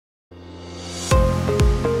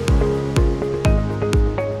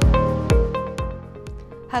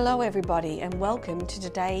Hello everybody and welcome to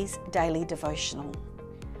today's daily devotional.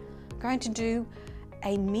 I'm going to do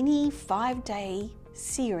a mini 5-day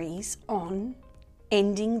series on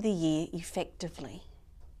ending the year effectively.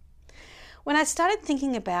 When I started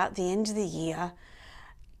thinking about the end of the year,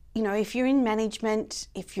 if you're in management,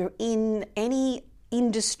 if you're in any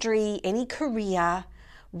industry, any career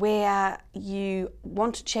where you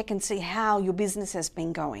want to check and see how your business has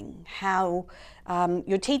been going, how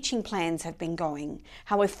your teaching plans have been going,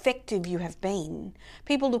 how effective you have been.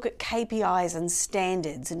 People look at KPIs and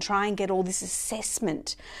standards and try and get all this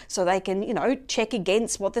assessment so they can, check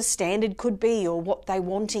against what the standard could be or what they're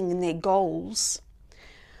wanting in their goals.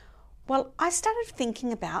 Well, I started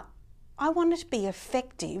thinking about, I want to be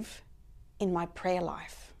effective in my prayer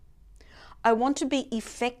life. I want to be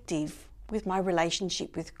effective with my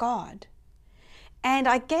relationship with God. And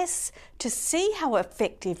I guess to see how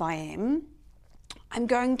effective I am, I'm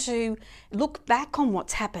going to look back on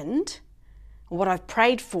what's happened, what I've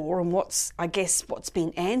prayed for and what's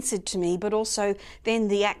been answered to me, but also then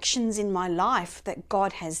the actions in my life that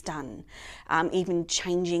God has done, even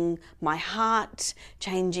changing my heart,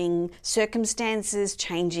 changing circumstances,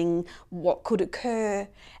 changing what could occur.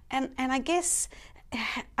 And I guess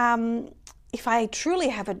if I truly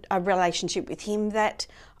have a relationship with Him, that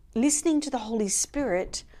listening to the Holy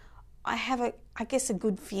Spirit, I have a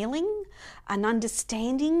good feeling, an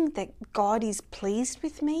understanding that God is pleased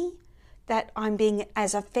with me, that I'm being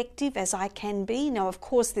as effective as I can be. Now, of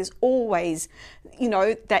course, there's always,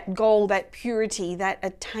 that goal, that purity, that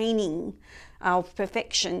attaining of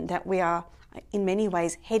perfection that we are in many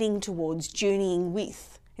ways heading towards, journeying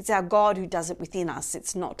with. It's our God who does it within us.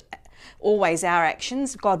 It's not always our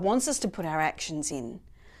actions. God wants us to put our actions in.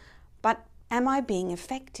 But am I being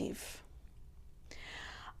effective?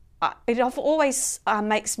 It always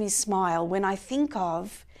makes me smile when I think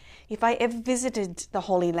of if I ever visited the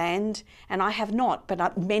Holy Land, and I have not,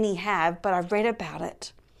 but many have, but I've read about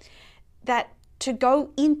it, that to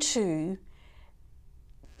go into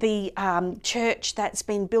the church that's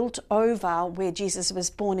been built over where Jesus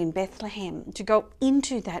was born in Bethlehem, to go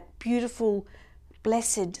into that beautiful,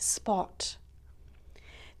 blessed spot,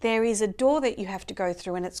 there is a door that you have to go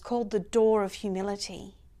through, and it's called the door of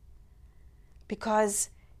humility,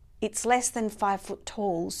 because it's less than 5 foot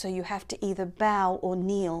tall, so you have to either bow or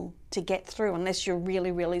kneel to get through, unless you're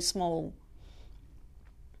really, really small.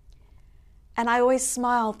 And I always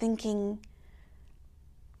smile thinking,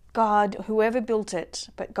 God, whoever built it,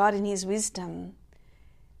 but God in His wisdom,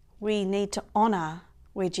 we need to honour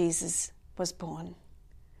where Jesus was born,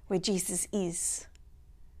 where Jesus is.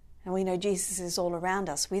 And we know Jesus is all around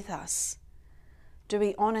us, with us. Do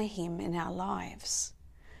we honour Him in our lives?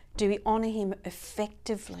 Do we honour Him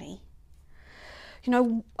effectively?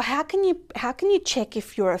 How can you check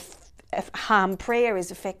if your prayer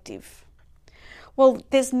is effective? Well,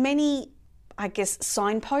 there's many,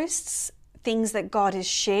 signposts, things that God has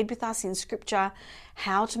shared with us in Scripture,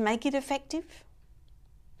 how to make it effective.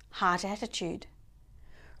 Heart attitude.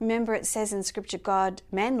 Remember, it says in Scripture,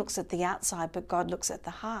 man looks at the outside, but God looks at the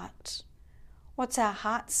heart. What's our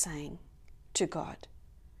heart saying to God,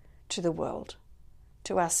 to the world,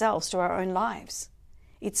 to ourselves, to our own lives?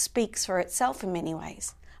 It speaks for itself in many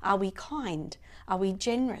ways. Are we kind? Are we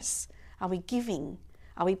generous? Are we giving?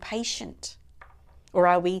 Are we patient? Or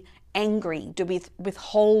are we angry? Do we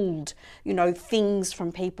withhold, things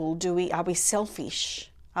from people? Are we selfish?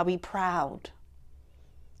 Are we proud?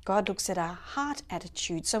 God looks at our heart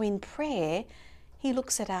attitude. So in prayer, He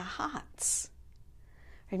looks at our hearts.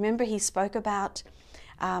 Remember, He spoke about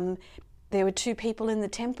there were 2 people in the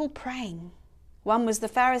temple praying. One was the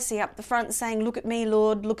Pharisee up the front saying, "Look at me,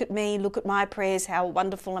 Lord, look at me, look at my prayers, how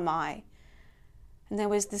wonderful am I?" And there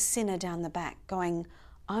was the sinner down the back going,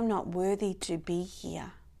 "I'm not worthy to be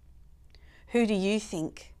here." Who do you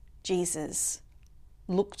think Jesus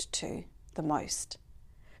looked to the most?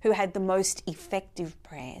 Who had the most effective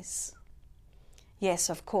prayers? Yes,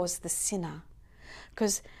 of course, the sinner.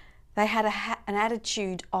 Because they had an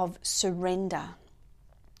attitude of surrender,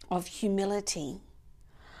 of humility,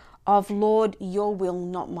 of, "Lord, your will,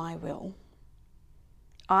 not my will.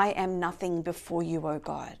 I am nothing before you, O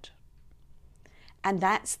God." And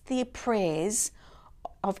that's the prayers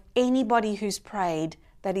of anybody who's prayed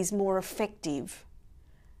that is more effective,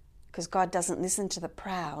 because God doesn't listen to the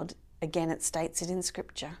proud. Again, it states it in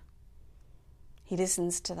Scripture. He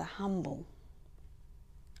listens to the humble.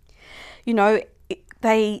 People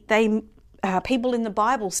in the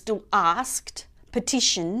Bible still asked,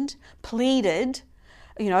 petitioned, pleaded,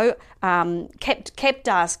 kept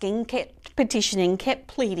asking, kept petitioning, kept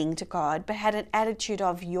pleading to God, but had an attitude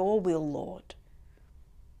of, "Your will, Lord."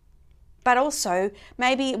 But also,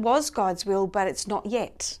 maybe it was God's will, but it's not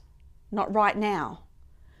yet, not right now.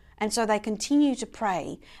 And so they continue to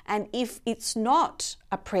pray. And if it's not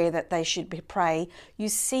a prayer that they should pray, you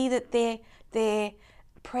see that their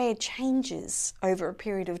prayer changes over a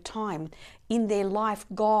period of time. In their life,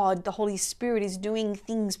 God, the Holy Spirit, is doing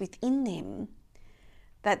things within them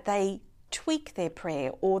that they tweak their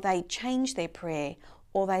prayer, or they change their prayer,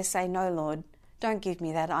 or they say, no, Lord, don't give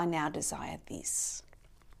me that. I now desire this.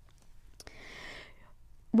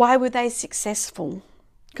 Why were they successful?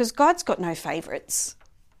 Because God's got no favourites,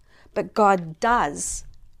 but God does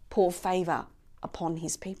pour favour upon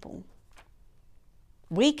his people.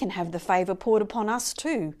 We can have the favour poured upon us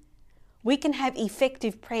too. We can have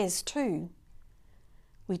effective prayers too.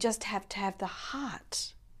 We just have to have the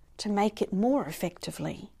heart to make it more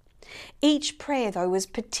effectively. Each prayer, though, was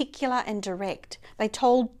particular and direct. They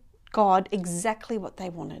told God exactly what they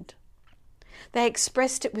wanted. They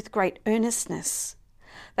expressed it with great earnestness.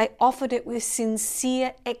 They offered it with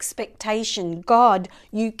sincere expectation. God,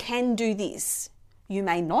 you can do this. You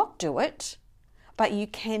may not do it, but you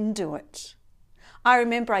can do it. I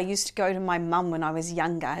remember I used to go to my mum when I was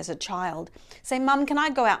younger as a child. Say, Mum, can I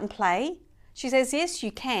go out and play? She says, yes,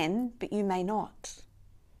 you can, but you may not.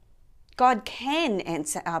 God can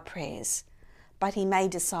answer our prayers, but he may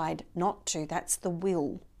decide not to. That's the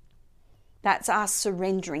will. That's us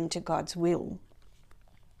surrendering to God's will.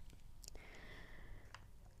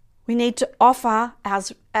 We need to offer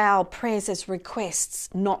our prayers as requests,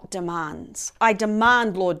 not demands. I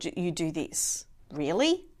demand, Lord, you do this.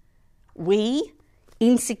 Really? We,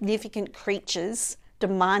 insignificant creatures,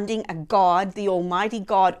 demanding a God, the Almighty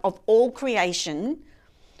God of all creation,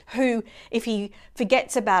 who, if he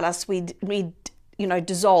forgets about us, we'd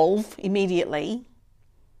dissolve immediately.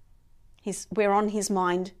 We're on his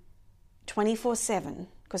mind 24/7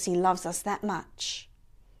 because he loves us that much.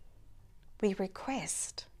 We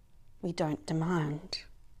request. We don't demand.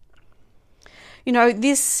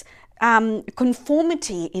 This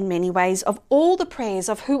conformity in many ways of all the prayers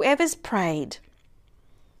of whoever's prayed,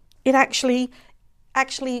 it actually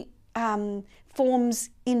forms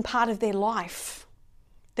in part of their life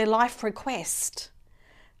request.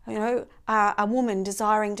 A woman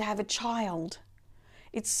desiring to have a child.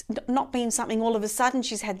 It's not been something all of a sudden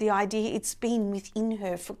she's had the idea. It's been within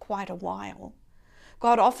her for quite a while.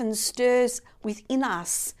 God often stirs within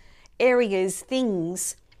us areas,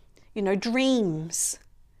 things, dreams.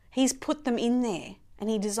 He's put them in there, and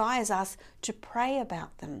he desires us to pray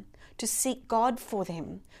about them, to seek God for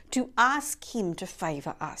them, to ask him to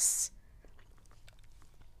favour us.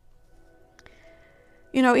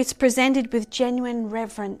 It's presented with genuine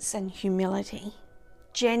reverence and humility.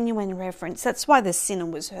 Genuine reverence. That's why the sinner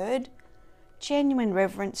was heard. Genuine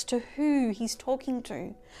reverence to who he's talking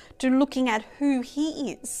to looking at who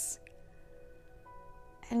he is,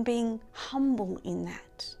 and being humble in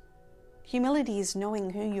that. Humility is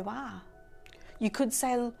knowing who you are. You could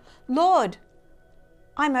say, Lord,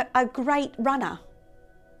 I'm a great runner.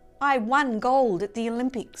 I won gold at the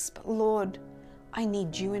Olympics, but Lord, I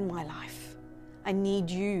need you in my life. I need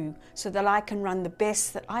you so that I can run the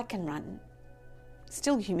best that I can run.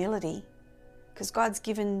 Still humility, because God's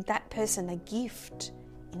given that person a gift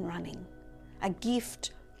in running, a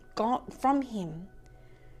gift from him.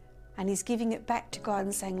 And he's giving it back to God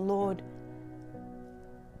and saying, Lord,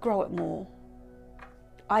 grow it more.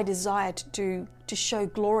 I desire to show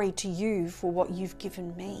glory to you for what you've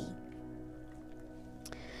given me.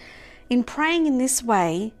 In praying in this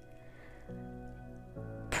way,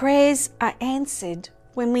 prayers are answered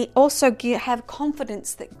when we also have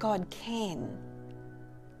confidence that God can.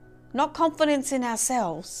 Not confidence in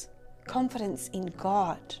ourselves, confidence in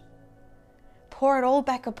God. Pour it all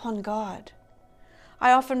back upon God.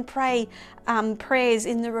 I often pray prayers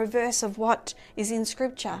in the reverse of what is in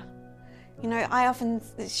Scripture. I often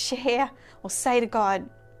share or say to God,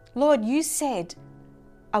 Lord, you said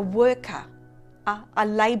a worker, a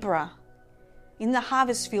labourer in the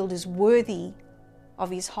harvest field is worthy of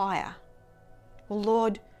his hire. Well,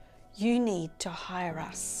 Lord, you need to hire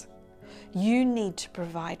us. You need to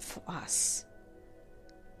provide for us.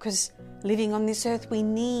 Because living on this earth, we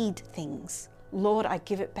need things. Lord, I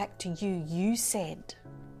give it back to you. You said.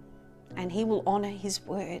 And he will honour his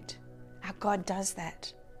word. Our God does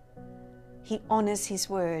that. He honours his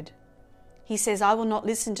word. He says, I will not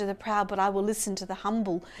listen to the proud, but I will listen to the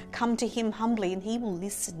humble. Come to him humbly and he will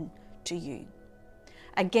listen to you.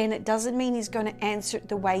 Again, it doesn't mean he's going to answer it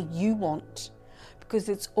the way you want, because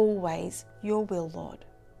it's always your will, Lord.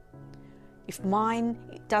 If mine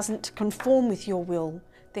doesn't conform with your will,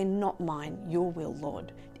 then not mine, your will,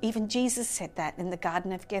 Lord. Even Jesus said that in the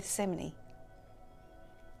Garden of Gethsemane.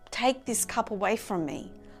 take this cup away from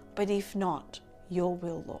me, but if not, your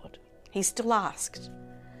will, Lord. He still asked,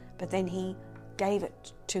 but then he gave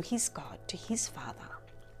it to his God, to his Father.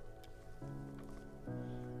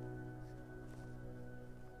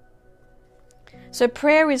 So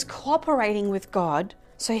prayer is cooperating with God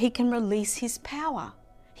so he can release his power.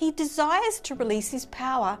 He desires to release his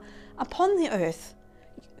power upon the earth,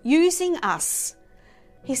 using us.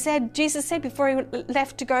 Jesus said before he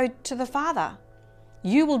left to go to the Father,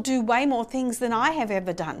 you will do way more things than I have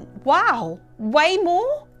ever done. Wow, way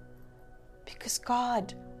more? Because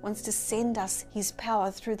God wants to send us his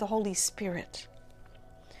power through the Holy Spirit.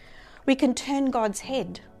 We can turn God's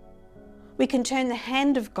head. We can turn the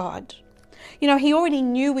hand of God. You know, he already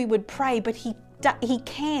knew we would pray, but he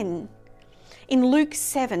can. In Luke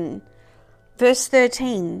 7, verse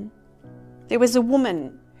 13, there was a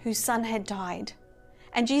woman whose son had died,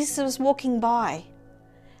 and Jesus was walking by,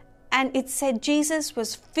 and it said Jesus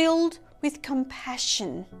was filled with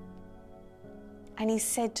compassion, and he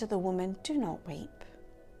said to the woman, do not weep.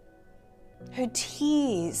 Her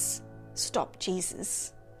tears stopped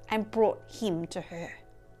Jesus and brought him to her.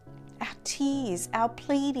 Our tears, our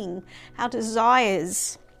pleading, our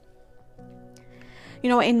desires. You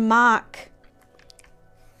know, in Mark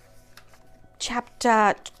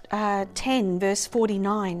chapter 10, verse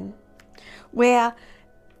 49, where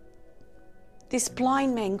this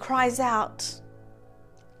blind man cries out,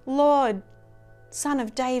 Lord, Son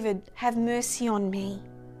of David, have mercy on me.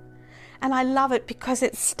 And I love it because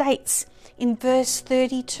it states in verse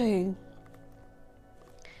 32,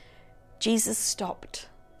 Jesus stopped.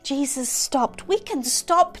 Jesus stopped. We can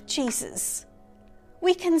stop Jesus.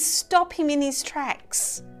 We can stop him in his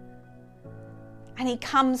tracks. And he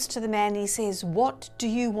comes to the man and he says, what do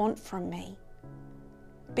you want from me?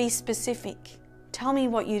 Be specific. Tell me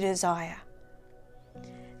what you desire.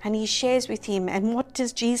 And he shares with him. And what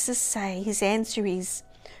does Jesus say? His answer is,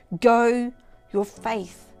 go, your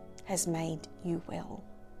faith has made you well.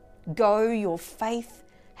 Go, your faith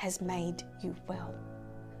has made you well.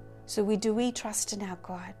 So do we trust in our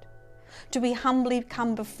God? Do we humbly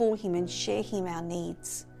come before him and share him our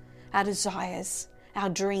needs, our desires, our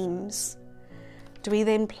dreams? Do we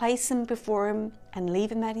then place them before him and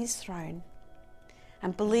leave him at his throne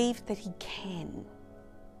and believe that he can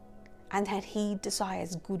and that he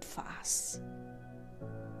desires good for us?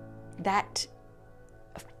 That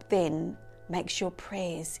then makes your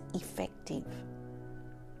prayers effective.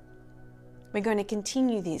 We're going to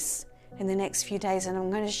continue this in the next few days, and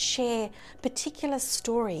I'm going to share particular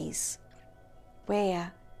stories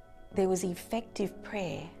where there was effective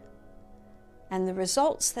prayer and the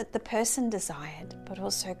results that the person desired, but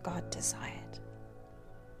also God desired.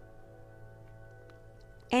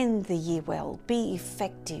 End the year well. Be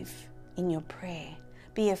effective in your prayer.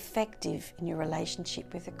 Be effective in your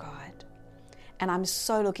relationship with God. And I'm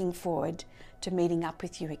so looking forward to meeting up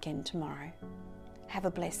with you again tomorrow. Have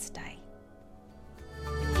a blessed day.